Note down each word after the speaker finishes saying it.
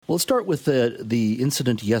We'll start with the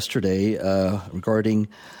incident yesterday regarding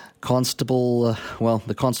Constable,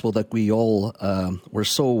 the constable that we all were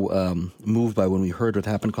so moved by when we heard what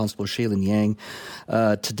happened, Constable Shaelyn Yang.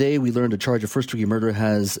 Today we learned a charge of first-degree murder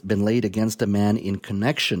has been laid against a man in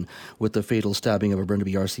connection with the fatal stabbing of a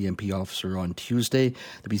Burnaby RCMP officer on Tuesday.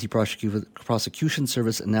 The BC Prosecution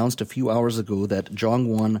Service announced a few hours ago that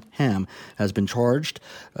Jong-Won Ham has been charged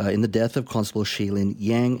in the death of Constable Shaelyn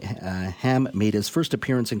Yang. Ham made his first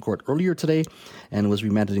appearance in court earlier today and was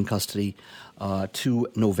remanded in custody to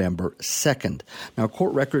November 2nd. Now,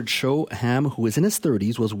 court records show Ham, who is in his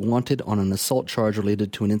 30s, was wanted on an assault charge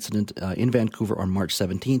related to an incident in Vancouver on March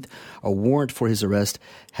 17th. A warrant for his arrest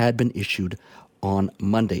had been issued on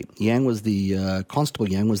Monday. Constable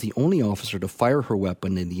Yang was the only officer to fire her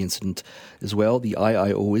weapon in the incident as well. The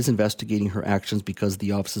IIO is investigating her actions because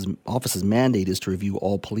the office's mandate is to review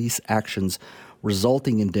all police actions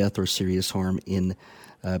resulting in death or serious harm in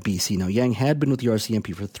BC. Now, Yang had been with the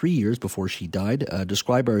RCMP for 3 years before she died.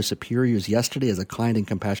 Described by her superiors yesterday as a kind and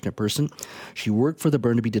compassionate person, she worked for the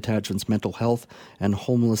Burnaby Detachment's mental health and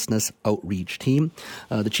homelessness outreach team.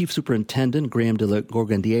 The Chief Superintendent, Graham de la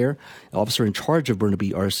Gourgandiere, officer in charge of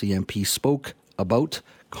Burnaby RCMP, spoke about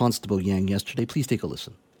Constable Yang yesterday. Please take a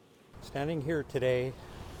listen. Standing here today,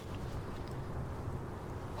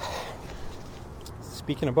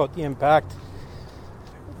 speaking about the impact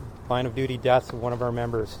line of duty death of one of our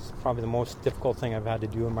members is probably the most difficult thing I've had to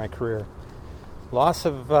do in my career. Loss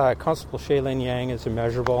of Constable Shaelyn Yang is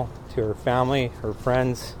immeasurable to her family, her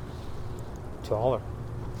friends, to all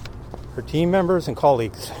her team members and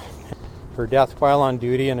colleagues. Her death while on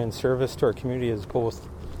duty and in service to our community is both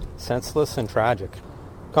senseless and tragic.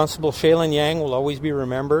 Constable Shaelyn Yang will always be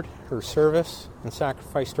remembered. Her service and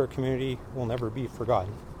sacrifice to our community will never be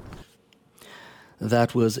forgotten.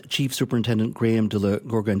 That was Chief Superintendent Graham de la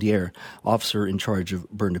Gourgandiere, officer in charge of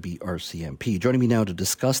Burnaby RCMP. Joining me now to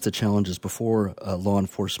discuss the challenges before law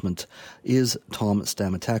enforcement is Tom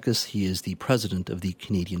Stamatakis. He is the president of the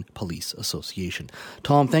Canadian Police Association.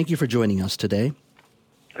 Tom, thank you for joining us today.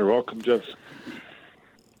 You're welcome, Jeff.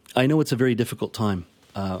 I know it's a very difficult time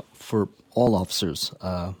for all officers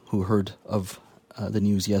who heard of the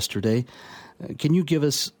news yesterday. Can you give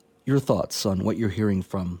us your thoughts on what you're hearing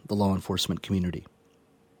from the law enforcement community?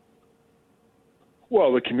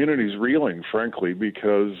 Well, the community's reeling, frankly,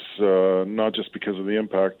 because not just because of the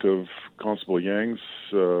impact of Constable Yang's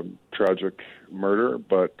tragic murder,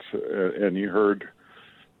 but and you heard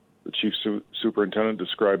the chief superintendent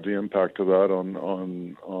describe the impact of that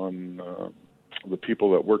on the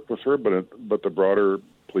people that worked with her, but the broader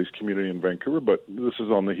police community in Vancouver. But this is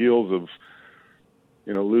on the heels of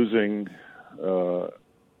losing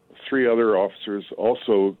 3 other officers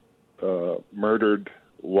also murdered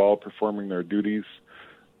while performing their duties,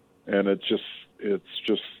 and it's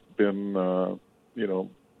just been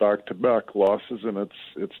back-to-back losses, and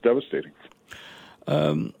it's devastating.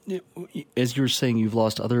 As you're saying, you've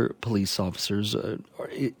lost other police officers.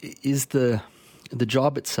 Is the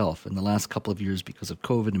job itself in the last couple of years, because of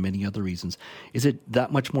COVID and many other reasons, is it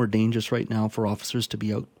that much more dangerous right now for officers to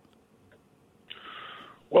be out?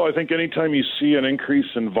 Well, I think anytime you see an increase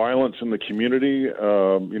in violence in the community,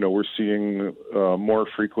 we're seeing more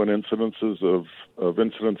frequent incidences of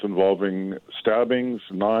incidents involving stabbings,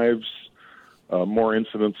 knives, more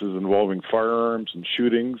incidences involving firearms and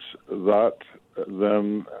shootings. That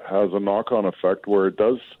then has a knock-on effect where it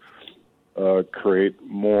does create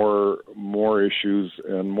more issues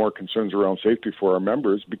and more concerns around safety for our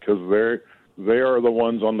members, because they are the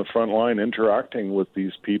ones on the front line interacting with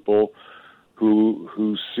these people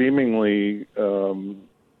who seemingly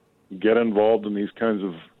get involved in these kinds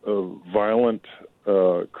of violent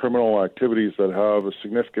criminal activities that have a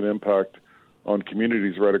significant impact on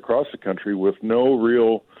communities right across the country with no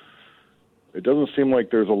real, it doesn't seem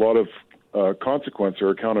like there's a lot of consequence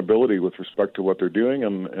or accountability with respect to what they're doing,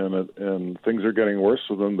 and things are getting worse,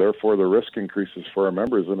 so then therefore the risk increases for our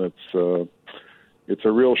members, and it's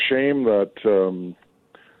a real shame that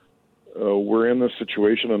we're in this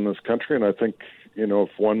situation in this country, and I think, if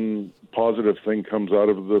one positive thing comes out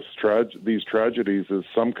of these tragedies is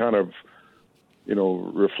some kind of,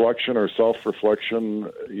 reflection or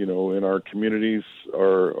self-reflection, in our communities,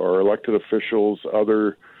 our elected officials,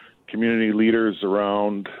 other community leaders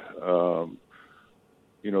around,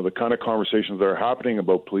 the kind of conversations that are happening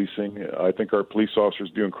about policing. I think our police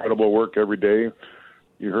officers do incredible work every day.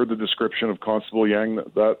 You heard the description of Constable Yang.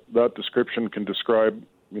 That description can describe,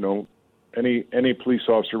 any police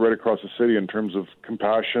officer right across the city in terms of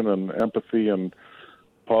compassion and empathy and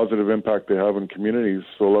positive impact they have in communities.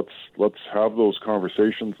 So let's have those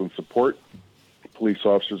conversations and support police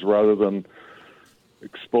officers rather than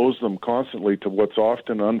expose them constantly to what's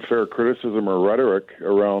often unfair criticism or rhetoric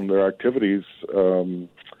around their activities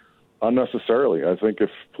unnecessarily. I think if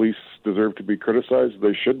police deserve to be criticized,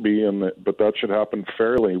 they should be, but that should happen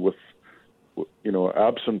fairly with,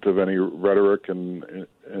 absent of any rhetoric and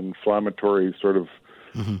inflammatory sort of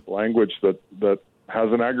language that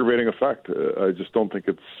has an aggravating effect. I just don't think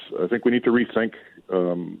I think we need to rethink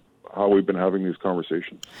how we've been having these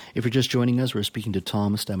conversations. If you're just joining us, we're speaking to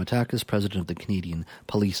Tom Stamatakis, president of the Canadian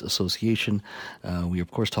Police Association. We are,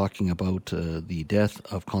 of course, talking about the death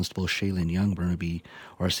of Constable Shaelyn Yang, Burnaby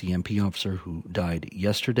RCMP officer who died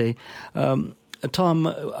yesterday. Tom,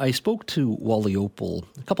 I spoke to Wally Opal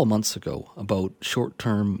a couple months ago about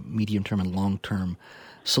short-term, medium-term, and long-term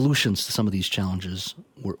solutions to some of these challenges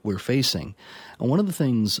we're facing. And one of the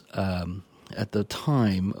things at the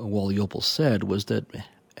time Wally Opal said was that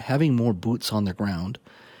having more boots on the ground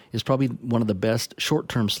is probably one of the best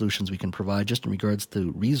short-term solutions we can provide, just in regards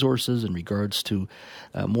to resources, in regards to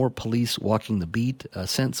more police walking the beat, a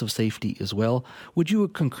sense of safety as well. Would you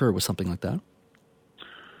concur with something like that?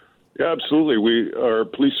 Yeah, absolutely. Our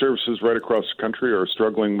police services right across the country are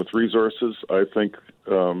struggling with resources. I think,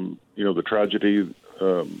 the tragedy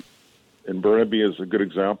in Burnaby is a good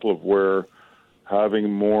example of where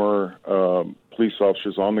having more police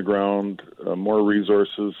officers on the ground, more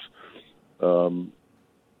resources, will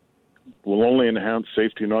only enhance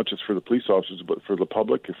safety, not just for the police officers, but for the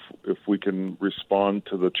public. If we can respond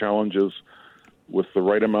to the challenges with the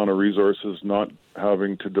right amount of resources, not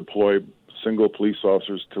having to deploy single police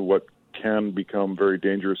officers to what can become very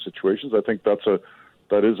dangerous situations, I think that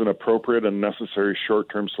is an appropriate and necessary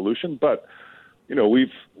short-term solution. But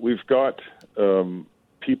we've got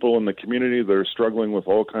people in the community that are struggling with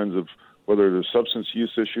all kinds of, whether there's substance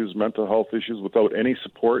use issues, mental health issues, without any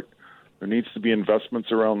support. There needs to be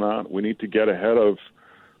investments around that. We need to get ahead of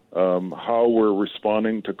how we're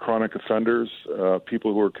responding to chronic offenders,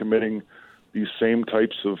 people who are committing these same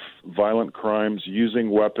types of violent crimes, using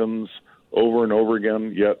weapons over and over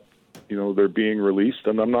again, yet they're being released.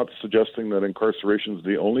 And I'm not suggesting that incarceration is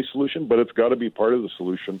the only solution, but it's got to be part of the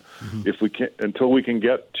solution if we can, until we can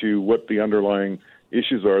get to what the underlying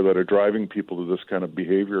issues are that are driving people to this kind of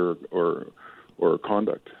behavior or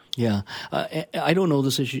conduct. Yeah. I don't know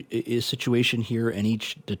the situation here, and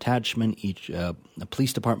each detachment, each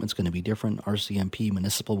police department's going to be different, RCMP,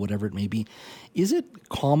 municipal, whatever it may be. Is it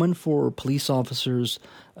common for police officers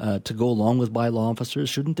to go along with bylaw officers?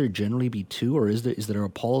 Shouldn't there generally be two, or is there a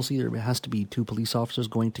policy there has to be two police officers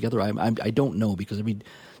going together? I don't know, because every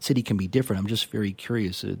city can be different. I'm just very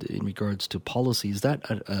curious in regards to policy. Is that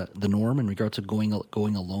the norm in regards to going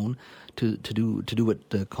alone to do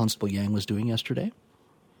what Constable Yang was doing yesterday?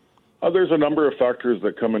 There's a number of factors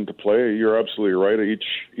that come into play. You're absolutely right.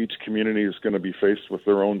 Each community is going to be faced with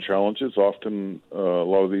their own challenges. Often, a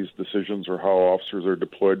lot of these decisions or how officers are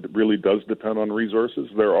deployed really does depend on resources.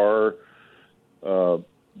 There are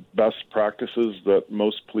best practices that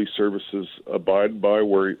most police services abide by,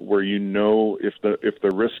 where if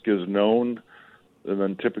the risk is known, and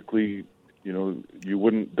then typically you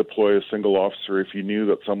wouldn't deploy a single officer if you knew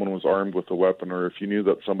that someone was armed with a weapon, or if you knew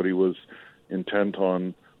that somebody was intent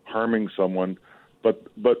on harming someone.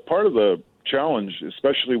 But part of the challenge,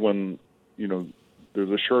 especially when there's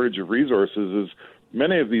a shortage of resources, is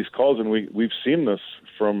many of these calls, and we've seen this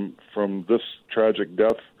from this tragic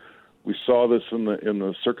death. We saw this in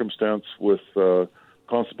the circumstance with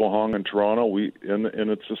Constable Hong in Toronto. And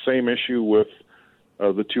it's the same issue with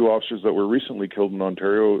the two officers that were recently killed in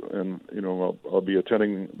Ontario, and I'll be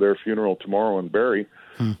attending their funeral tomorrow in Barrie.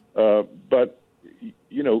 But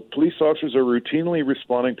police officers are routinely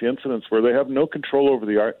responding to incidents where they have no control over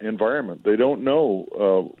the environment. They don't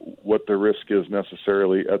know what the risk is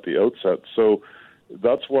necessarily at the outset. So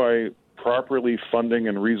that's why properly funding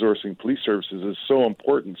and resourcing police services is so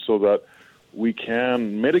important, so that we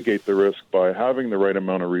can mitigate the risk by having the right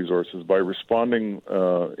amount of resources, by responding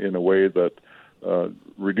in a way that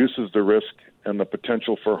reduces the risk and the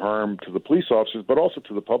potential for harm to the police officers, but also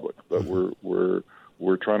to the public that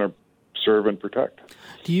we're trying to serve and protect.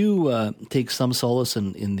 Do you take some solace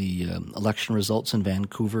in the election results in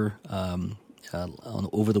Vancouver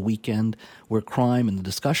over the weekend, where crime and the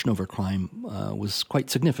discussion over crime was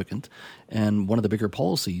quite significant, and one of the bigger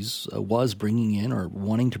policies was bringing in, or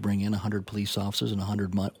wanting to bring in, 100 police officers and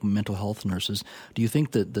 100 mental health nurses? Do you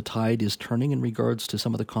think that the tide is turning in regards to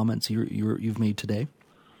some of the comments you've made today?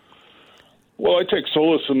 Well, I take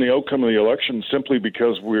solace in the outcome of the election simply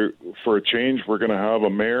because for a change, we're going to have a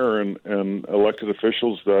mayor and elected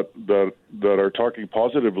officials that are talking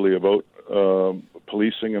positively about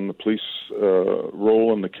policing and the police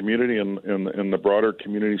role in the community and in the broader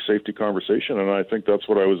community safety conversation. And I think that's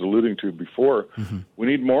what I was alluding to before. Mm-hmm. We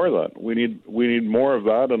need more of that. We need more of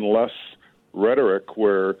that and less rhetoric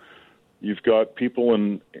where you've got people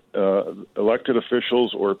in elected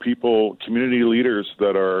officials or community leaders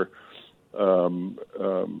that are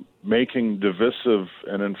making divisive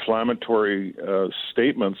and inflammatory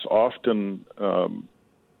statements, often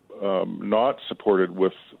not supported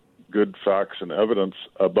with good facts and evidence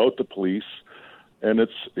about the police, and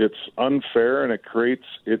it's unfair, and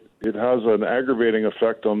it has an aggravating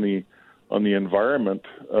effect on the environment,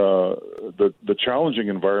 the challenging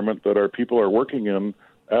environment that our people are working in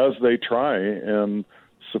as they try and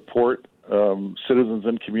support citizens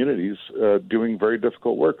and communities doing very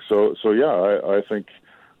difficult work. So yeah, I think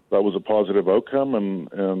that was a positive outcome,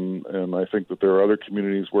 and I think that there are other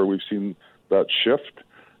communities where we've seen that shift.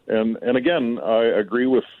 And again, I agree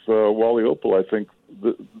with Wally Opal. I think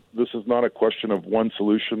this is not a question of one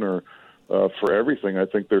solution or for everything. I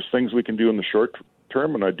think there's things we can do in the short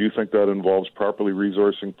term, and I do think that involves properly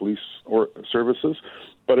resourcing police services.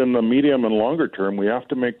 But in the medium and longer term, we have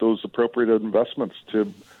to make those appropriate investments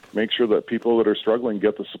to make sure that people that are struggling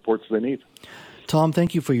get the supports they need. Tom,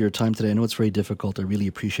 thank you for your time today. I know it's very difficult. I really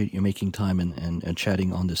appreciate you making time and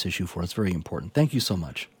chatting on this issue for us. Very important. Thank you so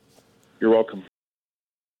much. You're welcome.